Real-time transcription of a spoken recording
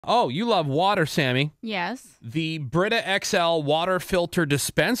Oh, you love water, Sammy. Yes. The Brita XL water filter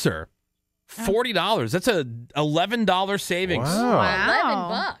dispenser. $40. That's a $11 savings.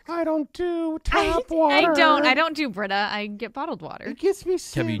 Wow. $11. I don't do tap water. I don't do Brita. I get bottled water. It gets me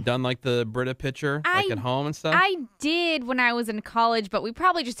sick. Have you done like the Brita pitcher like at home and stuff? I did when I was in college, but we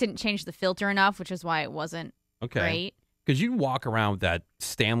probably just didn't change the filter enough, which is why it wasn't great. Because you walk around with that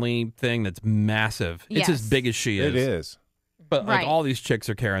Stanley thing that's massive. Yes. It's as big as she is. It is. But like all these chicks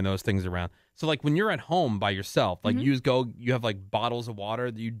are carrying those things around. So like when you're at home by yourself, like you have like bottles of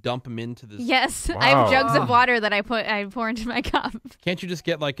water that you dump them into this. Yes, I have jugs of water that I pour into my cup. Can't you just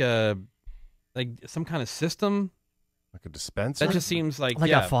get like some kind of system? Like a dispenser? That just seems like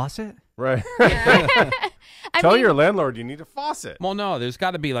a faucet? Right. Tell your landlord you need a faucet. Well, no, there's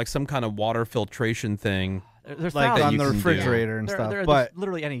got to be like some kind of water filtration thing. There's like on the refrigerator and stuff. There's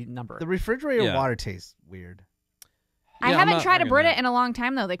literally any number. The refrigerator water tastes weird. I haven't tried a Brita in a long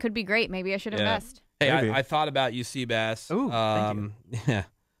time, though. They could be great. Maybe I should invest. Hey, I thought about you, Seabass. Ooh, thank you. Yeah,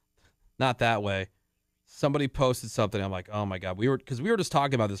 not that way. Somebody posted something. I'm like, oh my god, we were just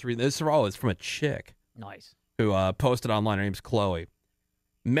talking about this. It's from a chick. Nice. Who posted online. Her name's Chloe.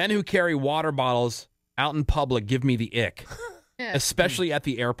 Men who carry water bottles out in public give me the ick, especially at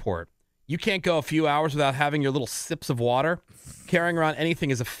the airport. You can't go a few hours without having your little sips of water. Carrying around anything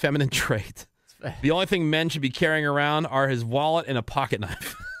is a feminine trait. The only thing men should be carrying around are his wallet and a pocket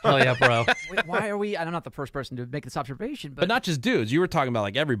knife. Hell yeah, bro. Wait, why are we? I'm not the first person to make this observation, but not just dudes. You were talking about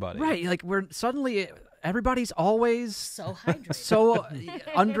like everybody, right? Like everybody's always so hydrated, so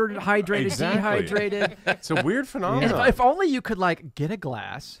underhydrated, dehydrated. It's a weird phenomenon. If only you could like get a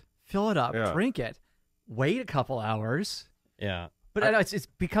glass, fill it up, drink it, wait a couple hours. Yeah. But it's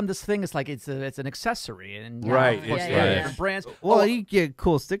become this thing. It's like it's an accessory, and different brands. Well, you get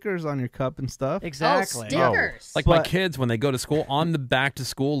cool stickers on your cup and stuff. Exactly. Stickers. Like my kids, when they go to school, on the back to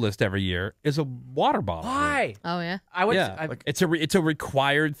school list every year is a water bottle. Why? Oh yeah. It's a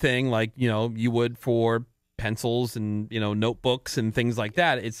required thing, like you would for pencils and notebooks and things like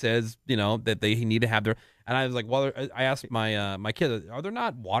that. It says that they need to have their. And I was like, well, I asked my kid, are there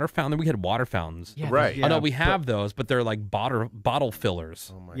not water fountains? We had water fountains. Yeah, right. Oh, no, we have those, but they're like bottle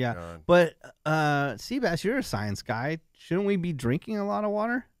fillers. Oh, my God. But, Seabass, you're a science guy. Shouldn't we be drinking a lot of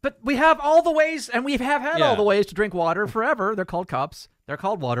water? But we have all the ways, and we have had all the ways to drink water forever. They're called cups. They're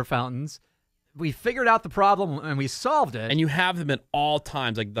called water fountains. We figured out the problem, and we solved it. And you have them at all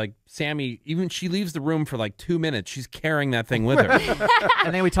times. Like Sammy, even she leaves the room for like 2 minutes. She's carrying that thing with her.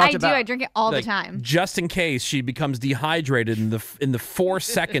 And then we talked about. I drink it all the time, just in case she becomes dehydrated in the 4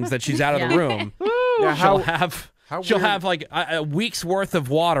 seconds that she's out of the room. She'll have like a week's worth of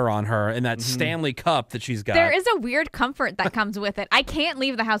water on her in that Stanley cup that she's got. There is a weird comfort that comes with it. I can't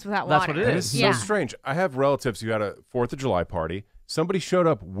leave the house without water. That's what it is. It's so strange. I have relatives who had a 4th of July party. Somebody showed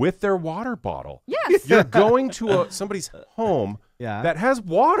up with their water bottle. Yes. You're going to somebody's home that has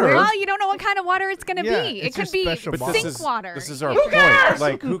water. Well, you don't know what kind of water it's going to be. It could be sink water. This is our point.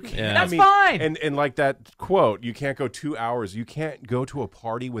 Like, who cares? Yeah. That's fine. And like that quote, you can't go 2 hours. You can't go to a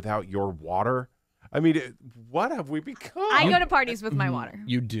party without your water. I mean, what have we become? I go to parties with my water.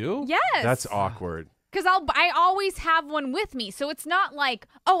 You do? Yes. That's awkward. Because I always have one with me, so it's not like,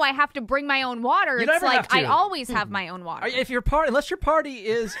 oh, I have to bring my own water. It's like I always have my own water. If your party, unless your party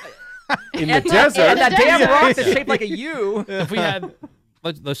is in the desert, and that damn rock that's shaped like a U. If we had,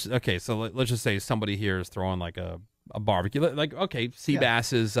 let's just say somebody here is throwing like a barbecue. Like, okay,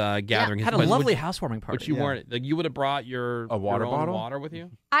 Seabass is gathering. Had a lovely housewarming party. But you weren't. Like, you would have brought your water own bottle? water with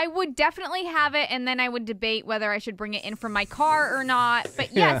you? I would definitely have it, and then I would debate whether I should bring it in from my car or not.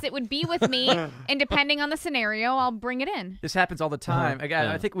 But yes, it would be with me, and depending on the scenario, I'll bring it in. This happens all the time. Again,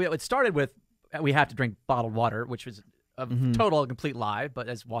 I think it started with we have to drink bottled water, which was a total and complete lie, but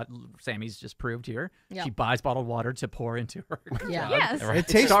as what Sammy's just proved here, she buys bottled water to pour into her. Yeah. Yes. It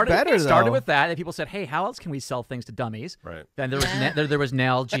tastes better, It started though. with that, and people said, hey, how else can we sell things to dummies? Right. Then there was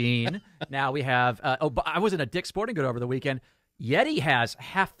Nalgene. Now we have, but I was in a Dick's Sporting Good over the weekend. Yeti has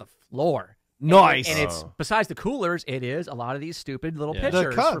half the floor. Nice. And it's, besides the coolers, it is a lot of these stupid little The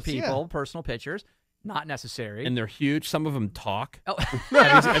pitchers cups, for people, personal pitchers. Not necessary. And they're huge. Some of them talk. Oh.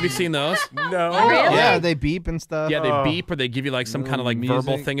 have you seen those? No. Really? Yeah, they beep and stuff. Yeah, they beep, or they give you like some kind of like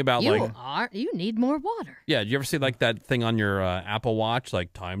verbal thing about You need more water. Yeah, do you ever see like that thing on your Apple Watch,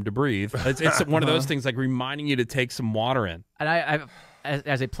 like time to breathe? It's one of those things like reminding you to take some water in. And I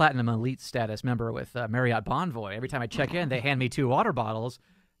as a Platinum Elite status member with Marriott Bonvoy, every time I check in, they hand me 2 water bottles,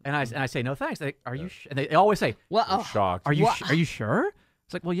 and I say no thanks. Are you? And they always say, Well, I'm shocked. Are you sure?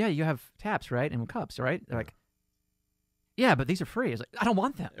 It's like, well, yeah, you have taps, right, and cups, right? They're like, Yeah, but these are free. It's like, I don't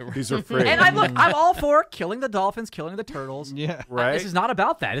want them. These are free. And I'm all for killing the dolphins, killing the turtles. Yeah. Right. This is not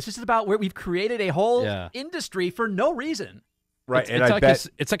about that. It's just about where we've created a whole Yeah. industry for no reason. Right. It's And I like bet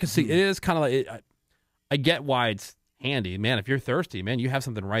it's like a. It is kind of like. I get why it's handy, man. If you're thirsty, man, you have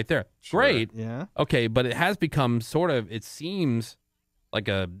something right there. Sure. Great. Yeah. Okay, but it has become sort of. It seems like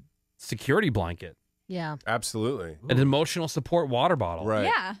a security blanket, Yeah. absolutely. an emotional support water bottle. Right.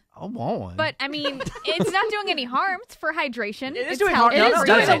 Yeah. I want one. But I mean, it's not doing any harm. It's for hydration. It is It's doing harm. It healthy is for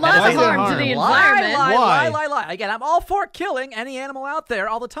doing you. a lot Why of is it harm to the harm? environment. Why? Again, I'm all for killing any animal out there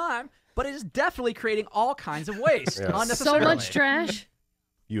all the time, but it is definitely creating all kinds of waste Yes. So unnecessarily. much trash.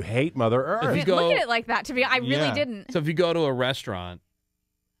 You hate Mother If Earth. you I go- didn't look at it like that. To be, I really Yeah. didn't. So if you go to a restaurant,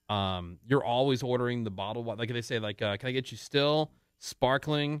 you're always ordering the bottled water. Like they say, like, can I get you still,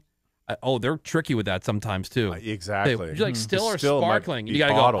 sparkling? They're tricky with that sometimes too. Exactly. Would you like still or Still might sparkling? be You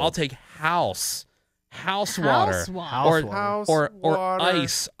gotta bottled. go. I'll take house House water, water. House or water.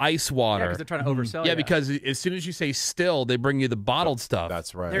 ice Yeah, water. because they're trying to oversell. Yeah, you. Oh, because as soon as you say still, they bring you the bottled stuff.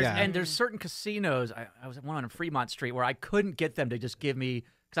 That's right. There's, Yeah. And there's certain casinos. I was at one on Fremont Street where I couldn't get them to just give me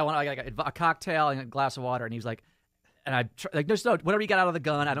because I got a cocktail and a glass of water, and he was like, and I like, there's no whatever you got out of the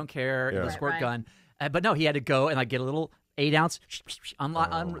gun, I don't care, Yeah. the squirt Right. gun, but no, he had to go and like get a little 8-ounce,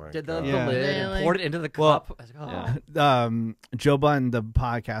 my did the God. Yeah. lid, and Really? poured it into the Well, cup. I was like, oh. Joe Budden, the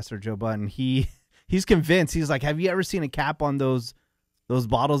podcaster Joe Budden, he's convinced. He's like, have you ever seen a cap on those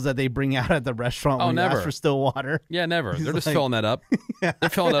bottles that they bring out at the restaurant Oh, when you never. ask for still water? Yeah, never. He's They're just like- filling that up. They're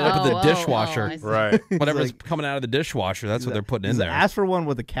filling that up Oh, with the oh, dishwasher. I see. Right. Whatever's like- coming out of the dishwasher, that's what they're putting in He's like, there. ask for one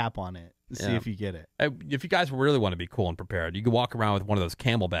with a cap on it. See Yeah. if you get it. If you guys really want to be cool and prepared, you can walk around with one of those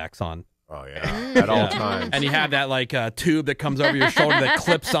Camelbacks on. Oh yeah. At all Yeah. times. And you have that like tube that comes over your shoulder that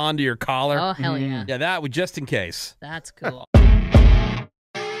clips onto your collar. Oh, hell yeah. Yeah, that would just in case. That's cool.